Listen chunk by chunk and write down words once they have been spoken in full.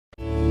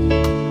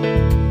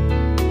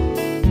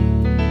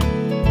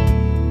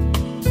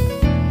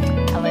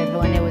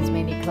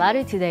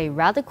cloudy today,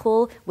 rather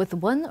cool with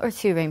 1 or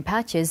 2 rain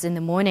patches in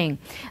the morning.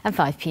 At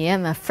 5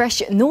 p.m., a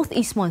fresh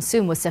northeast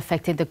monsoon was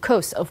affecting the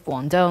coast of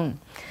Guangdong.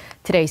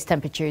 Today's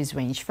temperatures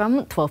range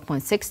from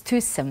 12.6 to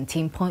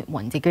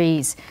 17.1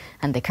 degrees,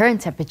 and the current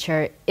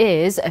temperature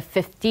is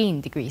 15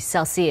 degrees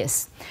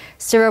Celsius.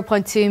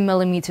 0.2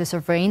 millimeters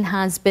of rain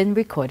has been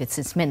recorded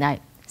since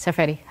midnight. So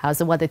Freddie, how's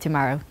the weather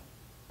tomorrow?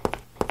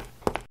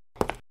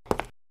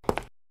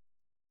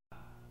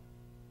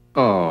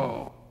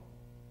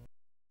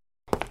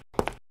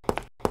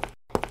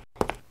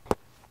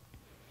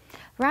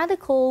 Rather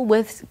cool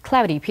with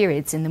cloudy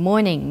periods in the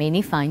morning,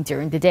 mainly fine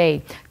during the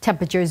day.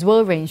 Temperatures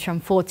will range from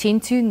 14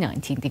 to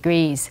 19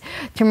 degrees.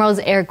 Tomorrow's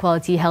air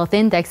quality health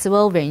index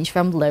will range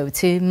from low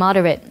to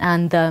moderate,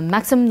 and the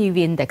maximum UV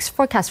index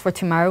forecast for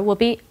tomorrow will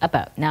be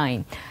about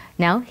 9.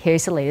 Now,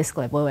 here's the latest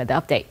global weather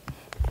update.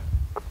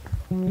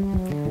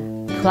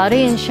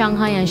 Cloudy in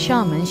Shanghai and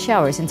Xiamen,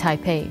 showers in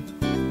Taipei.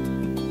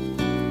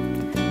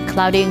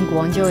 Cloudy in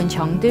Guangzhou and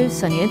Chengdu,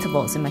 sunny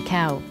intervals in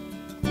Macau.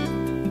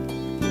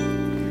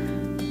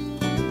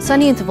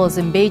 Sunny intervals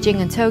in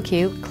Beijing and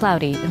Tokyo,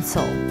 cloudy in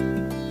Seoul.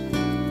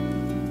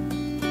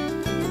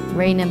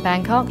 Rain in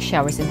Bangkok,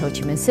 showers in Ho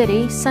Chi Minh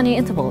City, sunny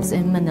intervals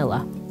in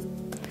Manila.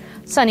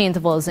 Sunny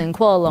intervals in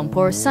Kuala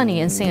Lumpur, sunny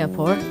in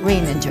Singapore,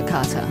 rain in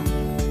Jakarta.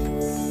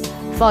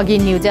 Foggy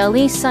in New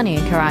Delhi, sunny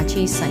in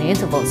Karachi, sunny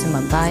intervals in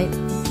Mumbai.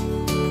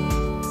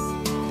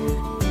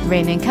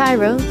 Rain in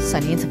Cairo,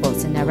 sunny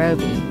intervals in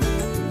Nairobi.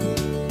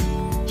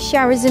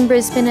 Showers in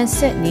Brisbane and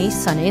Sydney,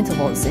 sunny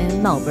intervals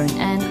in Melbourne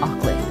and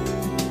Auckland.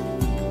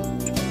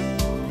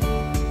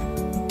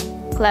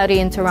 Cloudy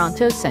in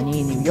Toronto, sunny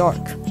in New York.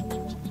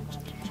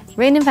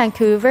 Rain in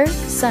Vancouver,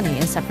 sunny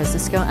in San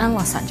Francisco and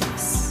Los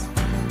Angeles.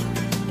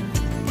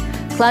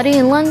 Cloudy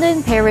in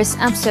London, Paris,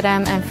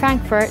 Amsterdam and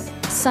Frankfurt,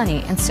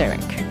 sunny in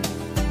Zurich.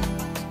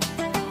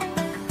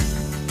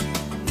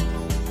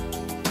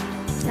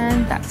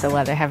 And that's the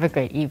weather. Have a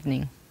great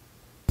evening.